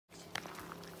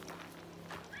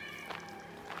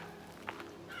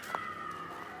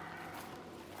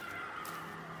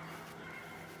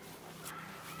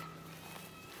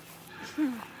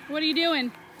What are you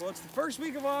doing? Well, it's the first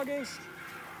week of August,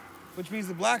 which means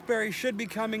the blackberries should be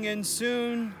coming in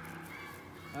soon.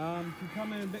 If you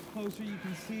come in a bit closer, you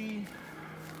can see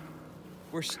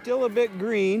we're still a bit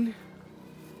green.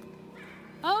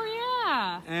 Oh,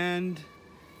 yeah. And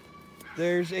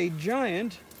there's a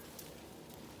giant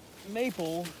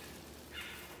maple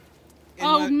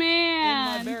in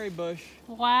my berry bush.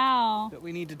 Wow. That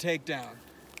we need to take down.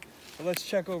 So let's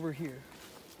check over here.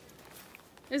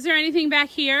 Is there anything back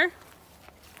here?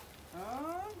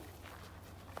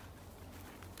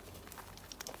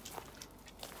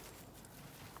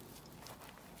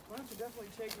 Plants are definitely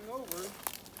taking over.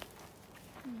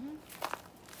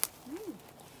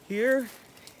 Here.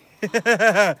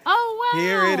 Oh, wow.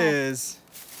 Here it is.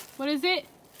 What is it?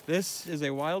 This is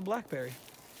a wild blackberry.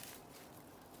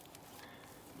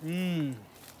 Mmm.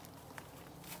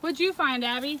 What'd you find,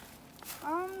 Abby?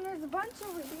 There's a bunch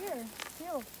over here.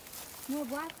 Still, more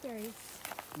blackberries.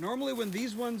 Normally when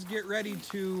these ones get ready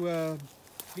to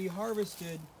be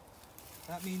harvested,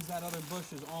 that means that other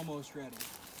bush is almost ready.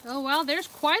 Oh, well, there's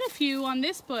quite a few on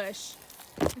this bush.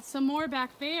 There's some more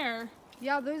back there.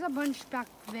 Yeah, there's a bunch back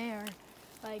there.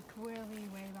 Like, really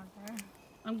way back there.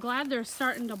 I'm glad they're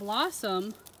starting to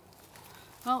blossom.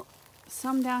 Oh,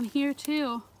 some down here,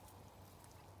 too.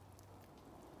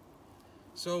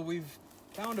 So we've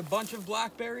found a bunch of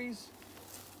blackberries.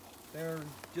 They're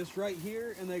just right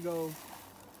here, and they go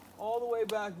all the way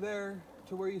back there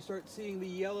to where you start seeing the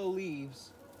yellow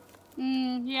leaves.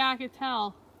 Yeah, I could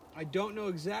tell. I don't know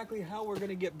exactly how we're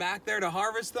gonna get back there to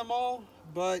harvest them all,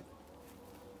 but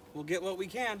we'll get what we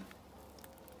can.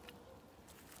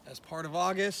 As part of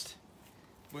August,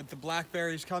 with the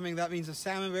blackberries coming, that means the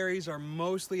salmon berries are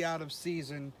mostly out of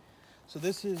season. So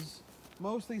this is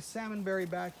mostly salmon berry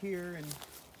back here, and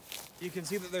you can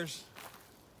see that there's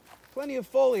plenty of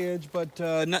foliage, but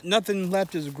nothing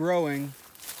left is growing.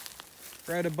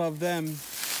 Right above them,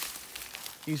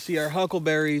 you see our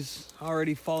huckleberries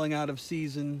already falling out of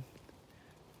season.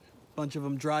 A bunch of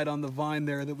them dried on the vine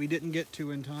there that we didn't get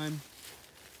to in time.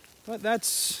 But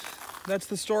that's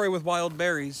the story with wild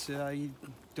berries. You're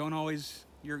not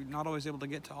always able to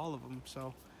get to all of them.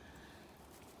 So,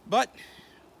 but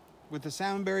with the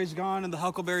salmon berries gone and the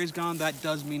huckleberries gone, that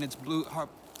does mean it's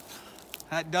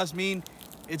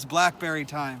it's blackberry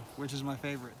time, which is my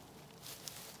favorite.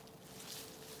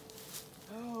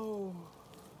 Oh.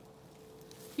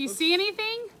 You see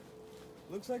anything?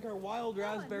 Looks like our wild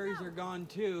raspberries are gone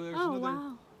too. There's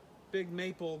another big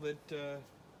maple that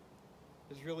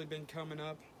has really been coming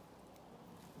up,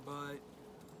 but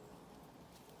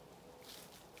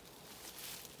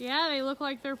yeah, they look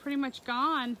like they're pretty much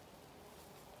gone.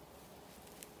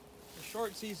 It's a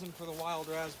short season for the wild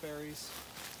raspberries,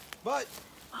 but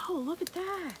oh, look at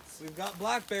that. We've got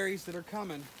blackberries that are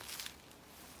coming.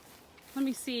 Let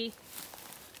me see.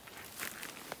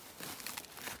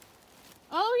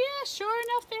 Oh yeah, sure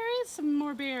enough, there is some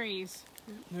more berries.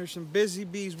 There's some busy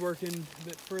bees working a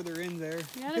bit further in there.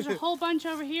 Yeah, there's a whole bunch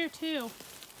over here too.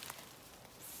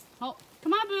 Oh,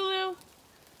 come on, Bulu.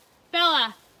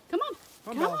 Bella, come on.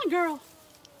 Come on, girl.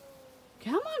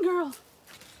 Come on, girl.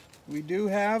 We do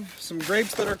have some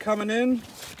grapes that are coming in.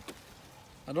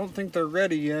 I don't think they're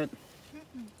ready yet.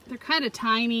 They're kind of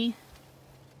tiny.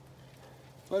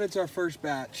 But it's our first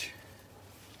batch.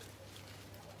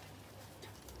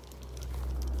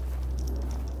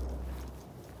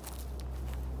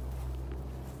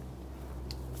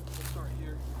 Let's start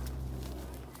here.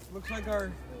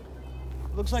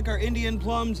 Looks like our Indian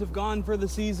plums have gone for the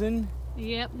season.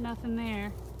 Yep, nothing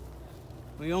there.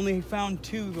 We only found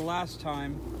 2 the last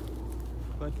time,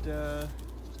 but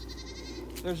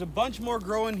there's a bunch more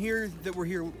growing here that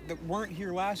weren't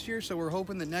here last year, so we're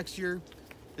hoping that next year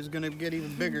is going to get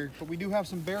even bigger. But we do have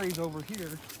some berries over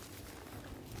here.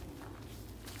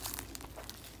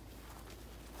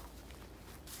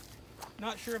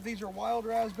 Not sure if these are wild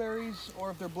raspberries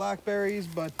or if they're blackberries,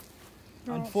 but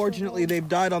unfortunately they've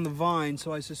died on the vine,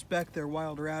 so I suspect they're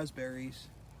wild raspberries.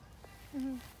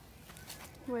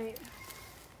 Wait.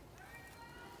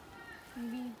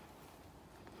 Maybe.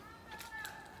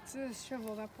 It's a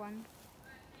shriveled up one.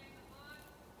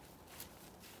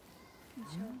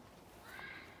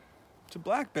 It's a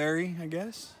blackberry, I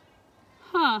guess.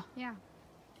 Huh. Yeah.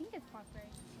 I think it's blackberry.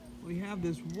 We have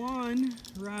this one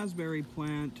raspberry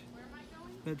plant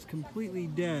that's completely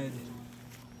dead.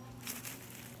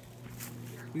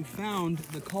 We found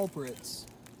the culprits.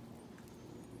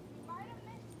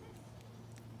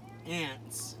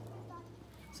 Ants.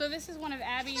 So this is one of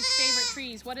Abby's favorite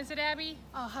trees. What is it, Abby?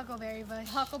 Oh, huckleberry bush.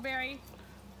 Huckleberry.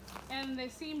 And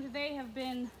they have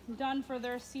been done for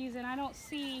their season. I don't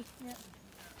see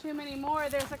too many more.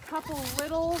 There's a couple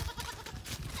little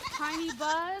tiny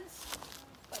buds.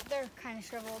 But they're kind of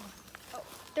shriveled. Oh,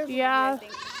 there's Yeah. one, I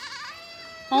think.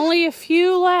 Only a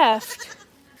few left.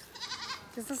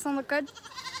 Does this one look good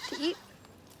to eat?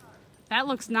 That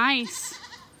looks nice.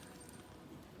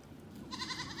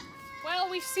 Well,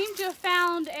 we seem to have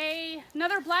found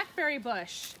another blackberry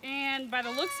bush, and by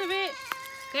the looks of it,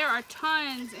 there are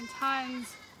tons and tons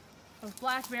of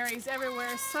blackberries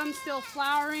everywhere. Some still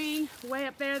flowering. Way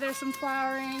up there, there's some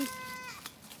flowering.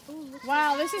 Ooh,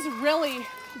 Wow, this is really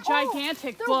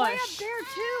gigantic they're bush. way up there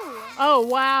too. Oh,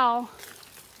 wow.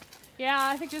 Yeah,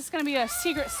 I think this is gonna be a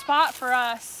secret spot for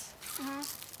us.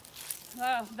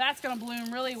 Oh, that's gonna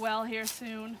bloom really well here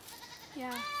soon.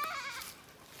 Yeah.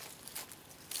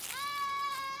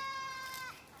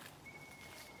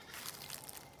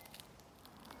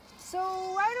 So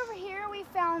right over here we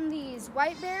found these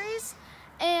white berries,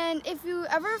 and if you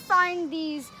ever find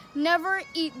these, never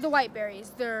eat the white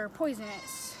berries. They're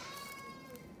poisonous.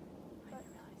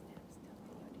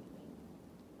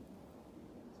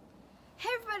 Hey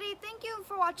everybody, thank you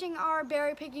for watching our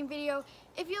berry picking video.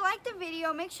 If you liked the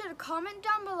video, make sure to comment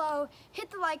down below, hit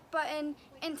the like button,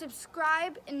 and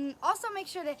subscribe, and also make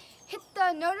sure to hit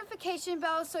the notification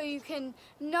bell so you can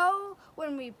know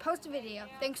when we post a video.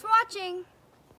 Thanks for watching!